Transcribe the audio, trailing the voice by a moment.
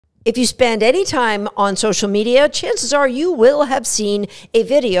If you spend any time on social media, chances are you will have seen a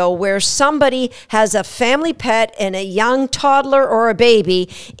video where somebody has a family pet and a young toddler or a baby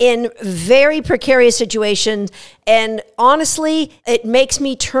in very precarious situations. And honestly, it makes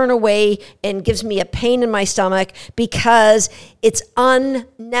me turn away and gives me a pain in my stomach because it's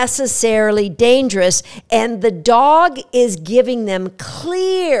unnecessarily dangerous. And the dog is giving them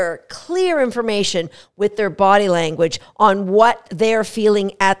clear information with their body language on what they're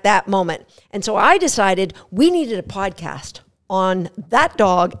feeling at that moment. And so I decided we needed a podcast on that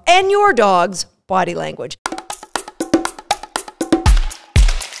dog and your dog's body language.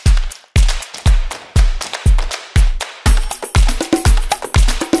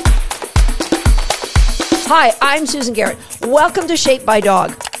 Hi, I'm Susan Garrett. Welcome to Shaped by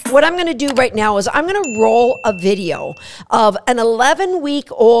Dog. What I'm going to do right now is I'm going to roll a video of an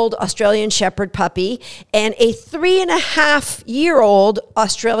 11-week-old Australian Shepherd puppy and a 3.5-year-old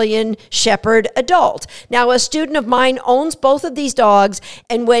Australian Shepherd adult. Now, a student of mine owns both of these dogs,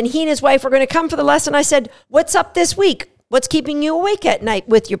 and when he and his wife were going to come for the lesson, I said, "What's up this week? What's keeping you awake at night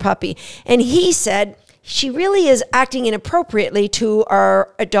with your puppy?" And he said, "She really is acting inappropriately to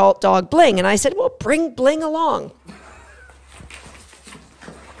our adult dog, Bling." And I said, "Well, bring Bling along."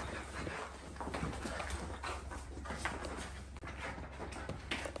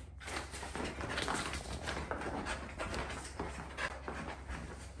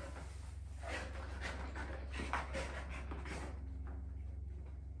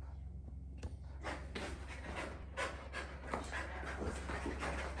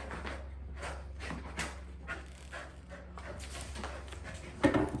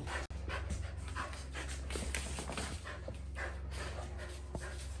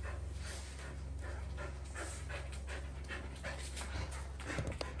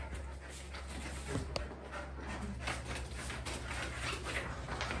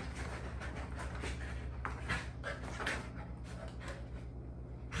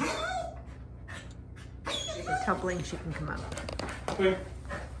 Tell Bling she can come out. Okay.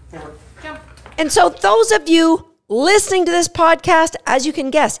 Forward. Jump. And so those of you listening to this podcast, as you can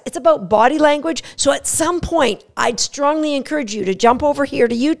guess, it's about body language. So at some point, I'd strongly encourage you to jump over here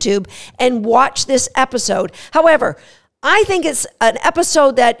to YouTube and watch this episode. However, I think it's an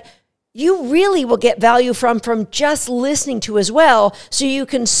episode that you really will get value from just listening to as well, so you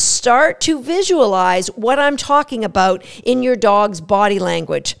can start to visualize what I'm talking about in your dog's body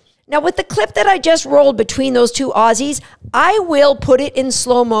language. Now, with the clip that I just rolled between those two Aussies, I will put it in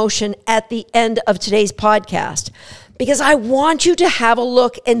slow motion at the end of today's podcast because I want you to have a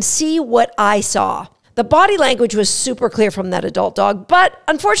look and see what I saw. The body language was super clear from that adult dog, but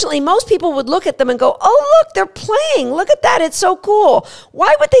unfortunately, most people would look at them and go, "Oh, look, they're playing. Look at that. It's so cool."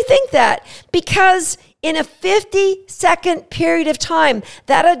 Why would they think that? Because in a 50-second period of time,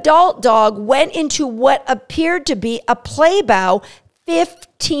 that adult dog went into what appeared to be a play bow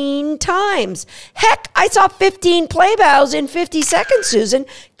 15 times. Heck, I saw 15 play bows in 50 seconds, Susan.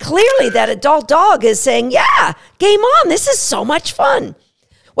 Clearly, that adult dog is saying, "Yeah, game on. This is so much fun."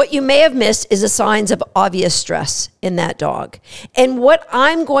 What you may have missed is the signs of obvious stress in that dog. And what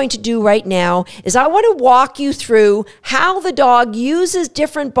I'm going to do right now is I want to walk you through how the dog uses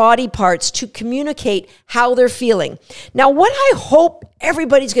different body parts to communicate how they're feeling. Now, what I hope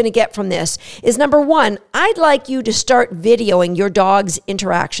everybody's going to get from this is, number one, I'd like you to start videoing your dog's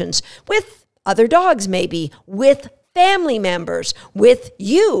interactions with other dogs, maybe with family members, with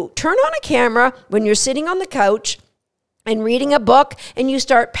you. Turn on a camera when you're sitting on the couch and reading a book and you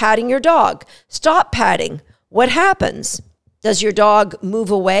start patting your dog. Stop patting. What happens? Does your dog move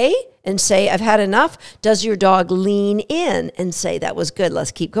away and say, "I've had enough"? Does your dog lean in and say, "That was good,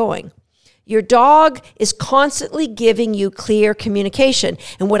 let's keep going"? Your dog is constantly giving you clear communication.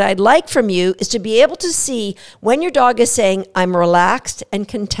 And what I'd like from you is to be able to see when your dog is saying, "I'm relaxed and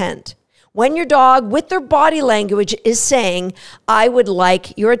content." When your dog, with their body language, is saying, "I would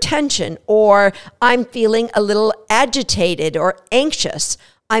like your attention," or "I'm feeling a little agitated or anxious,"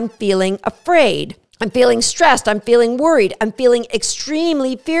 "I'm feeling afraid," "I'm feeling stressed," "I'm feeling worried," "I'm feeling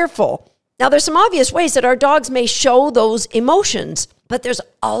extremely fearful." Now, there's some obvious ways that our dogs may show those emotions, but there's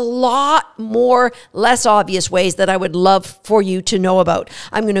a lot more less obvious ways that I would love for you to know about.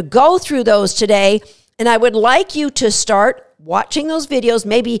 I'm going to go through those today, and I would like you to start watching those videos,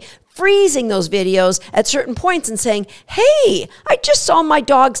 maybe freezing those videos at certain points and saying, "Hey, I just saw my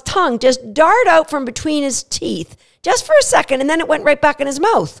dog's tongue just dart out from between his teeth just for a second, and then it went right back in his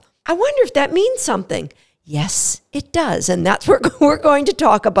mouth. I wonder if that means something." Yes, it does, and that's what we're going to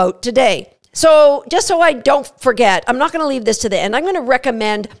talk about today. So just so I don't forget, I'm not going to leave this to the end. I'm going to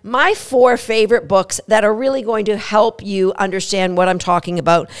recommend my 4 favorite books that are really going to help you understand what I'm talking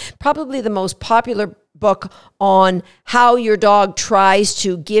about. Probably the most popular book on how your dog tries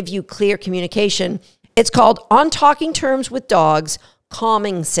to give you clear communication. It's called On Talking Terms with Dogs,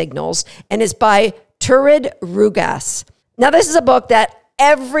 Calming Signals, and it's by Turid Rugas. Now, this is a book that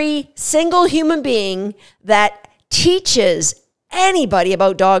every single human being that teaches anybody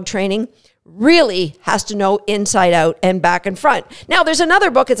about dog training really has to know inside out and back and front. Now, there's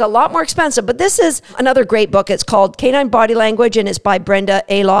another book. It's a lot more expensive, but this is another great book. It's called Canine Body Language, and it's by Brenda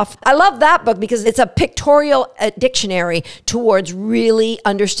Aloff. I love that book because it's a pictorial dictionary towards really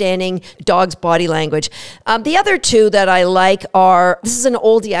understanding dogs' body language. The other 2 that I like are, this is an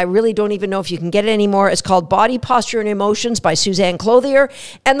oldie. I really don't even know if you can get it anymore. It's called Body, Posture, and Emotions by Suzanne Clothier.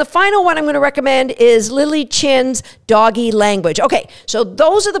 And the final one I'm going to recommend is Lily Chin's Doggy Language. Okay, so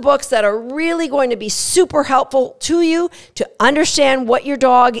those are the books that are really going to be super helpful to you to understand what your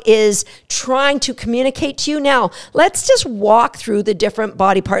dog is trying to communicate to you. Now, let's just walk through the different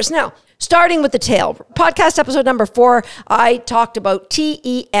body parts. Now, starting with the tail. Podcast episode number 4, I talked about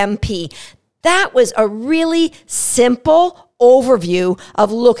TEMP. That was a really simple overview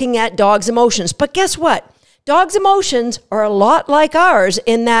of looking at dogs' emotions. But guess what? Dogs' emotions are a lot like ours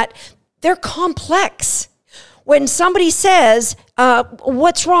in that they're complex. When somebody says,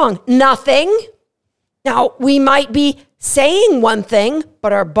 what's wrong? Nothing. Now, we might be saying one thing,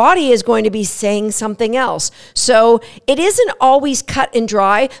 but our body is going to be saying something else. So it isn't always cut and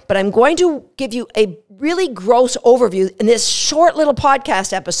dry, but I'm going to give you a really gross overview in this short little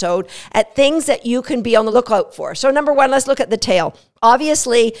podcast episode at things that you can be on the lookout for. So number 1, let's look at the tail.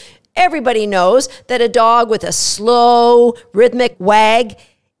 Obviously, everybody knows that a dog with a slow, rhythmic wag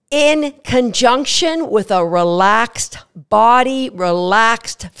in conjunction with a relaxed body,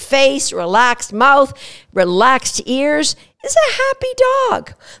 relaxed face, relaxed mouth, relaxed ears is a happy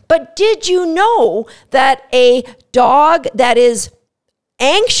dog. But did you know that a dog that is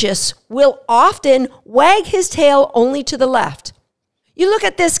anxious will often wag his tail only to the left? You look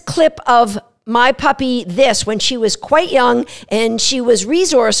at this clip of my puppy, when she was quite young and she was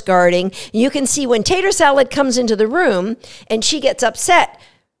resource guarding. You can see when Tater Salad comes into the room and she gets upset,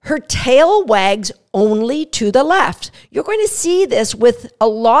 her tail wags only to the left. You're going to see this with a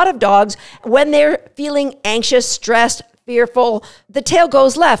lot of dogs when they're feeling anxious, stressed, fearful. The tail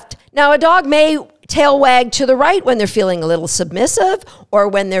goes left. Now, a dog may tail wag to the right when they're feeling a little submissive or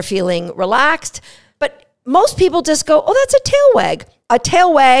when they're feeling relaxed. But most people just go, oh, that's a tail wag. A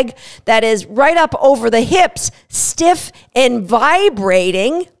tail wag that is right up over the hips, stiff and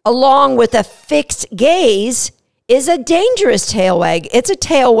vibrating, along with a fixed gaze, is a dangerous tail wag. It's a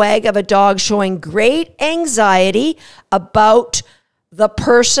tail wag of a dog showing great anxiety about the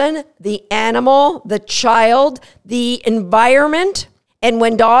person, the animal, the child, the environment. And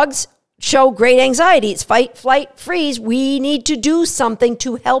when dogs show great anxiety, it's fight, flight, freeze. We need to do something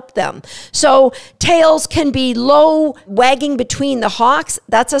to help them. So tails can be low, wagging between the hocks.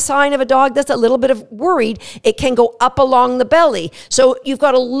 That's a sign of a dog that's a little bit of worried. It can go up along the belly. So you've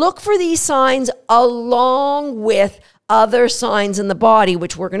got to look for these signs along with other signs in the body,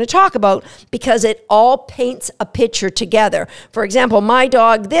 which we're going to talk about because it all paints a picture together. For example, my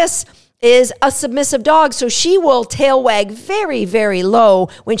dog, this is a submissive dog, so she will tail wag very, very low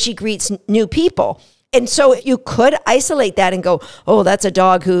when she greets new people. And so you could isolate that and go, oh, that's a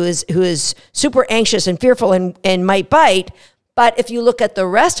dog who is super anxious and fearful and might bite. But if you look at the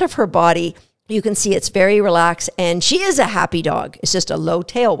rest of her body, you can see it's very relaxed, and she is a happy dog. It's just a low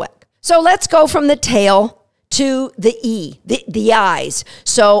tail wag. So let's go from the tail to the eyes.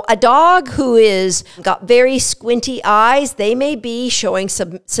 So a dog who is got very squinty eyes, they may be showing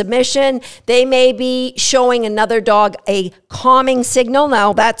submission. They may be showing another dog a calming signal.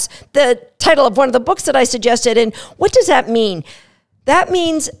 Now, that's the title of one of the books that I suggested. And what does that mean? That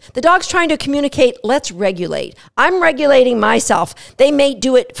means the dog's trying to communicate, let's regulate. I'm regulating myself. They may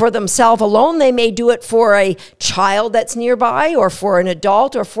do it for themselves alone. They may do it for a child that's nearby or for an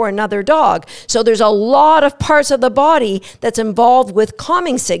adult or for another dog. So there's a lot of parts of the body that's involved with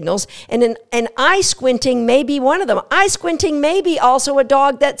calming signals. And an eye squinting may be one of them. Eye squinting may be also a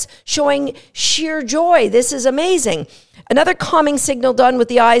dog that's showing sheer joy. This is amazing. Another calming signal done with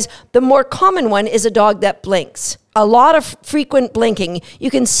the eyes, the more common one is a dog that blinks. A lot of frequent blinking.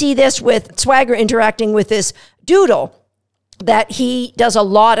 You can see this with Swagger interacting with this doodle, that he does a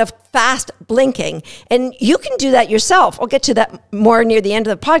lot of fast blinking. And you can do that yourself. I'll get to that more near the end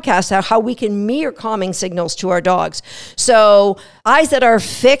of the podcast, how we can mirror calming signals to our dogs. So eyes that are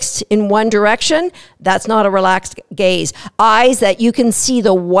fixed in one direction, that's not a relaxed gaze. Eyes that you can see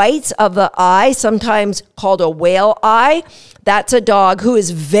the whites of the eye, sometimes called a whale eye, that's a dog who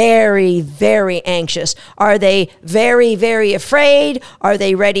is very, very anxious. Are they very, very afraid? Are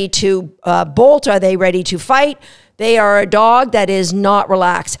they ready to bolt? Are they ready to fight? They are a dog that is not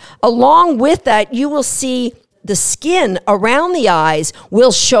relaxed. Along with that, you will see the skin around the eyes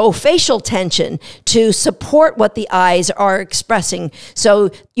will show facial tension to support what the eyes are expressing. So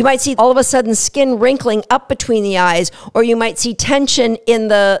you might see all of a sudden skin wrinkling up between the eyes, or you might see tension in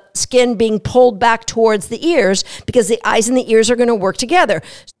the skin being pulled back towards the ears because the eyes and the ears are going to work together.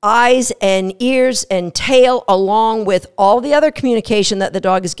 Eyes and ears and tail, along with all the other communication that the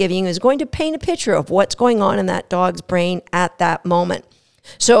dog is giving you, is going to paint a picture of what's going on in that dog's brain at that moment.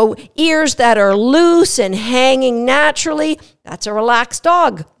 So ears that are loose and hanging naturally, that's a relaxed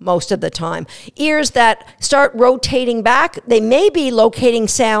dog most of the time. Ears that start rotating back, they may be locating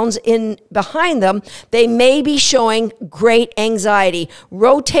sounds in behind them. They may be showing great anxiety.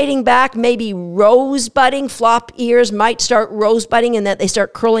 Rotating back, maybe rosebudding. Flop ears might start rosebudding and that they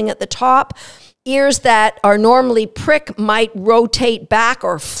start curling at the top. Ears that are normally prick might rotate back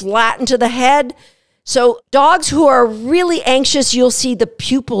or flatten to the head. So dogs who are really anxious, you'll see the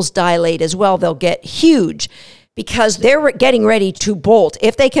pupils dilate as well. They'll get huge because they're getting ready to bolt.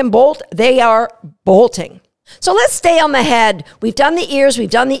 If they can bolt, they are bolting. So let's stay on the head. We've done the ears,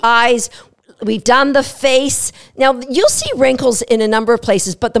 we've done the eyes, we've done the face. Now, you'll see wrinkles in a number of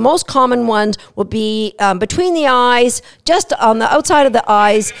places, but the most common ones will be between the eyes, just on the outside of the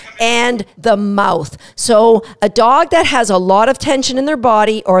eyes, and the mouth. So a dog that has a lot of tension in their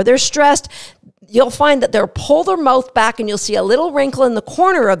body or they're stressed, you'll find that they'll pull their mouth back and you'll see a little wrinkle in the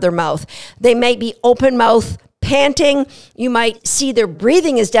corner of their mouth. They may be open mouth, panting. You might see their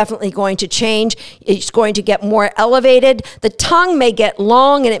breathing is definitely going to change. It's going to get more elevated. The tongue may get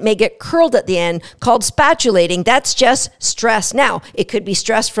long and it may get curled at the end, called spatulating. That's just stress. Now, it could be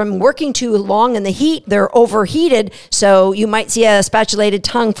stress from working too long in the heat. They're overheated, so you might see a spatulated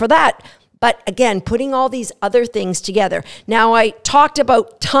tongue for that. But again, putting all these other things together. Now, I talked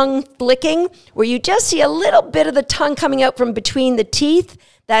about tongue flicking, where you just see a little bit of the tongue coming out from between the teeth.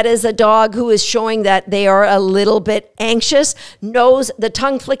 That is a dog who is showing that they are a little bit anxious. Nose, the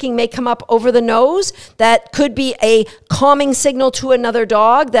tongue flicking may come up over the nose. That could be a calming signal to another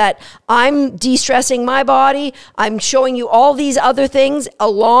dog that I'm de-stressing my body. I'm showing you all these other things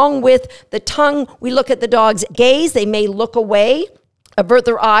along with the tongue. We look at the dog's gaze. They may look away, avert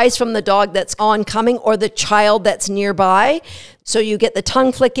their eyes from the dog that's oncoming or the child that's nearby. So you get the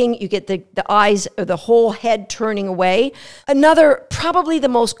tongue flicking, you get the eyes or the whole head turning away. Another, probably the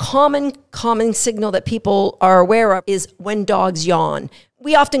most common signal that people are aware of is when dogs yawn.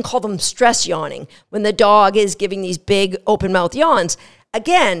 We often call them stress yawning, when the dog is giving these big open mouth yawns.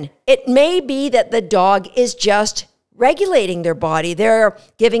 Again, it may be that the dog is just regulating their body. They're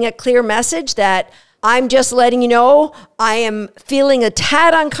giving a clear message that I'm just letting you know I am feeling a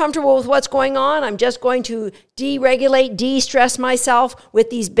tad uncomfortable with what's going on. I'm just going to deregulate, de-stress myself with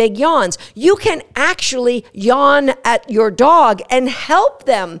these big yawns. You can actually yawn at your dog and help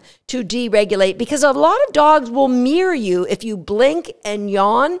them to deregulate because a lot of dogs will mirror you if you blink and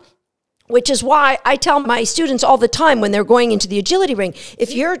yawn. Which is why I tell my students all the time when they're going into the agility ring,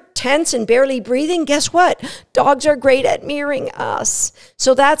 if you're tense and barely breathing, guess what? Dogs are great at mirroring us.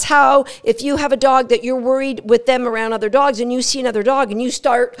 So that's how, if you have a dog that you're worried with them around other dogs and you see another dog and you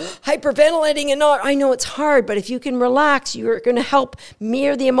start hyperventilating and not, I know it's hard, but if you can relax, you're going to help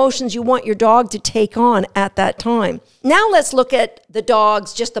mirror the emotions you want your dog to take on at that time. Now let's look at the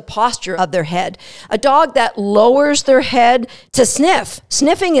dogs, just the posture of their head. A dog that lowers their head to sniff.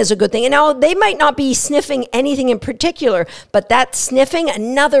 Sniffing is a good thing. And now they might not be sniffing anything in particular, but that sniffing,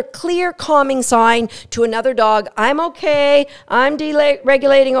 another clear calming sign to another dog. I'm okay. I'm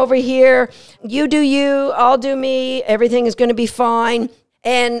deregulating over here. You do you. I'll do me. Everything is going to be fine.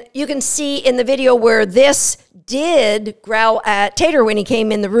 And you can see in the video where this did growl at Tater when he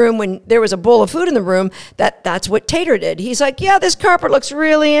came in the room, when there was a bowl of food in the room, that's what Tater did. He's like, yeah, this carpet looks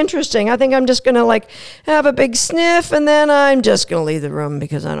really interesting. I think I'm just going to have a big sniff and then I'm just going to leave the room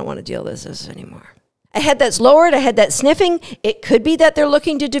because I don't want to deal with this anymore. A head that's lowered, a head that's sniffing. It could be that they're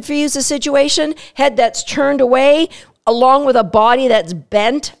looking to diffuse the situation. Head that's turned away. along with a body that's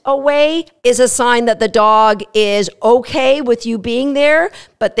bent away, is a sign that the dog is okay with you being there,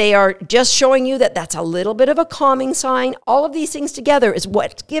 but they are just showing you that that's a little bit of a calming sign. All of these things together is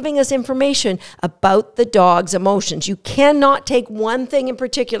what's giving us information about the dog's emotions. You cannot take one thing in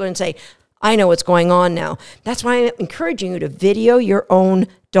particular and say, I know what's going on now. That's why I'm encouraging you to video your own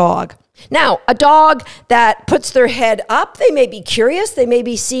dog. Now, a dog that puts their head up, they may be curious. They may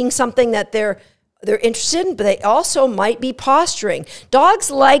be seeing something that they're interested in, but they also might be posturing.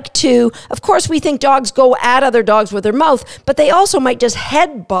 Dogs like to, of course, we think dogs go at other dogs with their mouth, but they also might just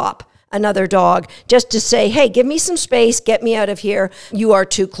head bop another dog just to say, hey, give me some space, get me out of here. You are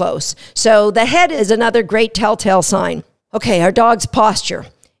too close. So the head is another great telltale sign. Okay, our dog's posture.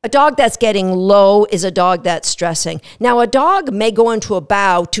 A dog that's getting low is a dog that's stressing. Now, a dog may go into a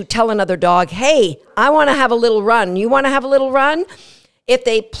bow to tell another dog, hey, I want to have a little run. You want to have a little run? If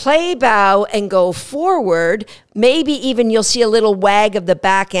they play bow and go forward, maybe even you'll see a little wag of the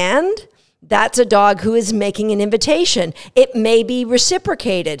back end. That's a dog who is making an invitation. It may be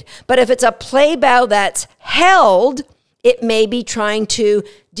reciprocated. But if it's a play bow that's held, it may be trying to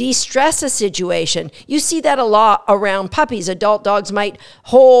de-stress a situation. You see that a lot around puppies. Adult dogs might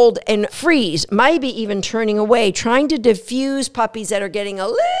hold and freeze, maybe even turning away, trying to diffuse puppies that are getting a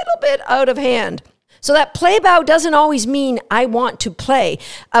little bit out of hand. So that play bow doesn't always mean I want to play.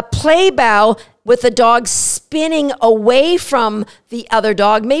 A play bow with the dog spinning away from the other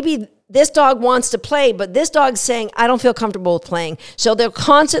dog, maybe this dog wants to play, but this dog's saying, I don't feel comfortable with playing. So they'll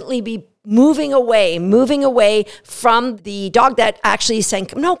constantly be moving away from the dog that actually is saying,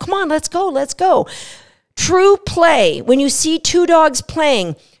 no, come on, let's go. True play, when you see two dogs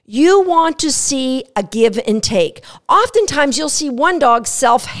playing, you want to see a give and take. Oftentimes, you'll see one dog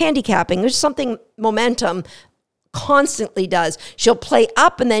self-handicapping. There's something momentum constantly does. She'll play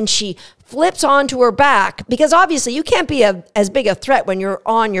up and then she flips onto her back because obviously you can't be as big a threat when you're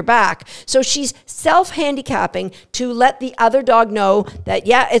on your back. So she's self-handicapping to let the other dog know that,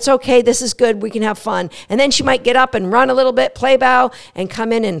 yeah, it's okay, this is good, we can have fun. And then she might get up and run a little bit, play bow, and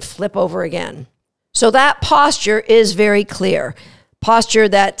come in and flip over again. So that posture is very clear. Posture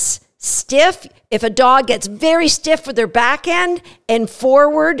that's stiff. If a dog gets very stiff with their back end and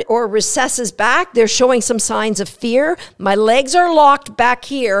forward or recesses back, they're showing some signs of fear. My legs are locked back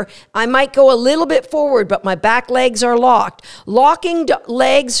here. I might go a little bit forward, but my back legs are locked. Locking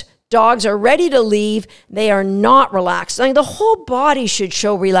legs, dogs are ready to leave. They are not relaxed. I mean, the whole body should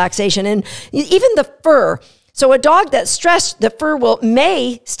show relaxation, and even the fur. So a dog that's stressed, the fur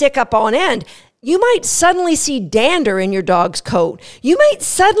may stick up on end. You might suddenly see dander in your dog's coat. You might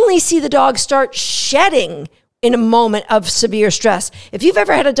suddenly see the dog start shedding in a moment of severe stress. If you've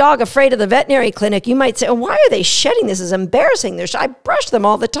ever had a dog afraid of the veterinary clinic, you might say, oh, why are they shedding? This is embarrassing. I brush them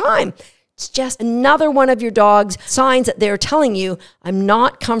all the time. It's just another one of your dog's signs that they're telling you, I'm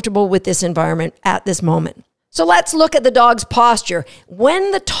not comfortable with this environment at this moment. So let's look at the dog's posture.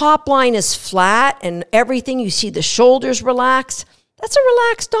 When the top line is flat and everything, you see the shoulders relax, that's a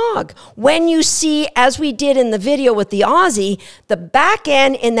relaxed dog. When you see, as we did in the video with the Aussie, the back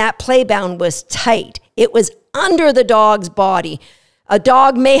end in that play bound was tight. It was under the dog's body. A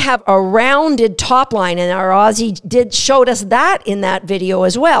dog may have a rounded top line, and our Aussie showed us that in that video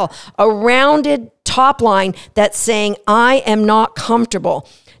as well. A rounded top line that's saying, I am not comfortable.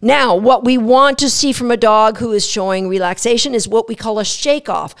 Now, what we want to see from a dog who is showing relaxation is what we call a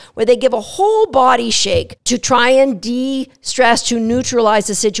shake-off, where they give a whole body shake to try and de-stress, to neutralize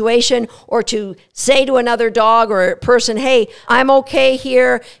the situation, or to say to another dog or person, hey, I'm okay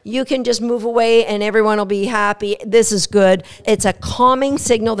here. You can just move away and everyone will be happy. This is good. It's a calming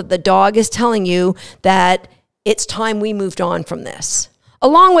signal that the dog is telling you that it's time we moved on from this.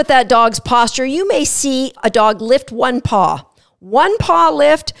 Along with that dog's posture, you may see a dog lift one paw. One paw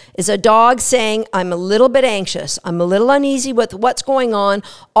lift is a dog saying, I'm a little bit anxious. I'm a little uneasy with what's going on.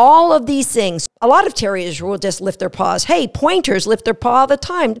 All of these things. A lot of terriers will just lift their paws. Hey, pointers lift their paw all the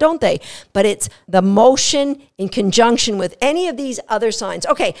time, don't they? But it's the motion in conjunction with any of these other signs.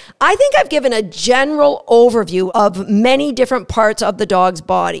 Okay, I think I've given a general overview of many different parts of the dog's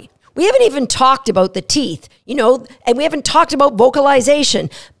body. We haven't even talked about the teeth, and we haven't talked about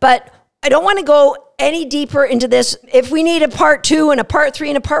vocalization, but I don't want to go any deeper into this. If we need a part 2 and a part 3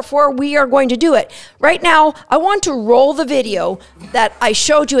 and a part 4, we are going to do it. Right now, I want to roll the video that I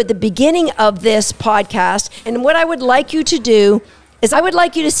showed you at the beginning of this podcast. And what I would like you to do is I would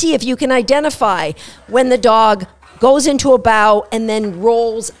like you to see if you can identify when the dog goes into a bow and then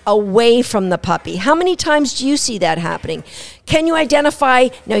rolls away from the puppy. How many times do you see that happening? Can you identify?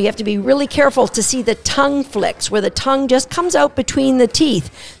 Now you have to be really careful to see the tongue flicks, where the tongue just comes out between the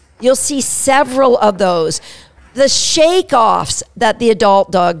teeth. You'll see several of those. the shake-offs that the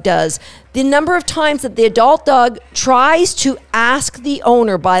adult dog does, the number of times that the adult dog tries to ask the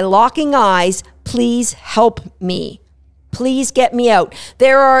owner by locking eyes, please help me, please get me out.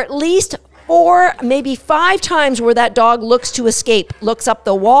 There are at least 4, maybe 5 times where that dog looks to escape, looks up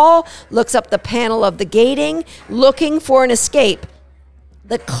the wall, looks up the panel of the gating, looking for an escape.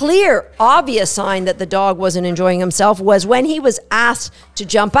 The clear, obvious sign that the dog wasn't enjoying himself was when he was asked to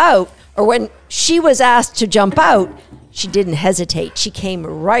jump out, or when she was asked to jump out, she didn't hesitate. She came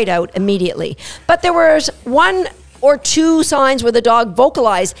right out immediately. But there was 1 or 2 signs where the dog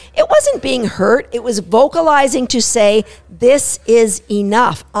vocalized. It wasn't being hurt. It was vocalizing to say, this is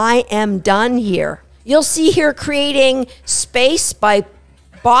enough. I am done here. You'll see here creating space by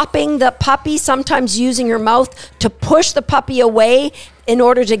bopping the puppy, sometimes using your mouth to push the puppy away in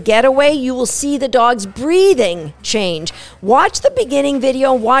order to get away. You will see the dog's breathing change. Watch the beginning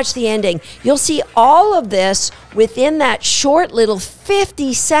video, watch the ending. You'll see all of this within that short little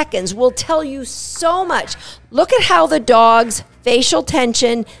 50 seconds will tell you so much. Look at how the dog's facial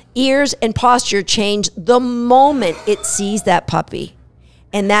tension, ears, and posture change the moment it sees that puppy.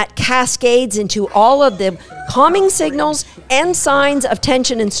 And that cascades into all of the calming signals and signs of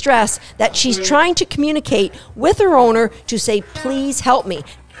tension and stress that she's trying to communicate with her owner to say, please help me.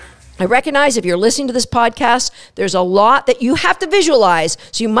 I recognize if you're listening to this podcast, there's a lot that you have to visualize.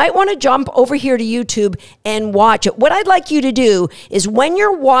 So you might want to jump over here to YouTube and watch it. What I'd like you to do is when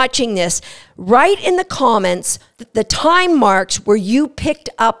you're watching this, write in the comments the time marks where you picked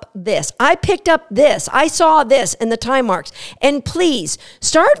up this. I picked up this. I saw this in the time marks. And please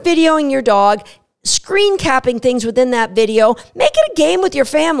start videoing your dog, screen capping things within that video. Make it a game with your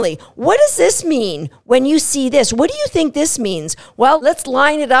family. What does this mean when you see this? What do you think this means? Well, let's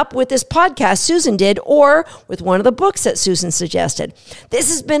line it up with this podcast Susan did, or with one of the books that Susan suggested. This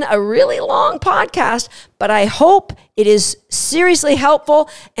has been a really long podcast, but I hope it is seriously helpful.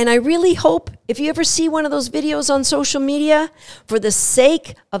 And I really hope if you ever see one of those videos on social media, for the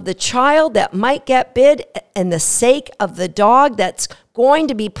sake of the child that might get bit and the sake of the dog that's going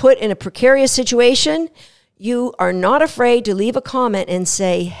to be put in a precarious situation, you are not afraid to leave a comment and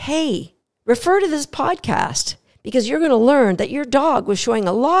say, hey, refer to this podcast, because you're going to learn that your dog was showing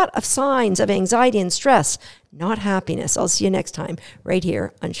a lot of signs of anxiety and stress, not happiness. I'll see you next time right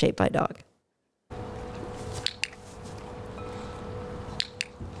here on Shaped by Dog.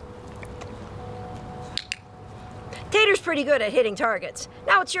 Tater's pretty good at hitting targets.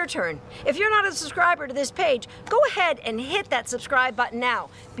 Now it's your turn. If you're not a subscriber to this page, go ahead and hit that subscribe button now.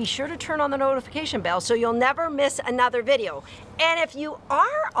 Be sure to turn on the notification bell so you'll never miss another video. And if you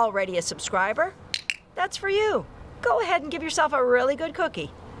are already a subscriber, that's for you. Go ahead and give yourself a really good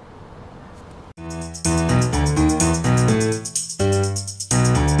cookie.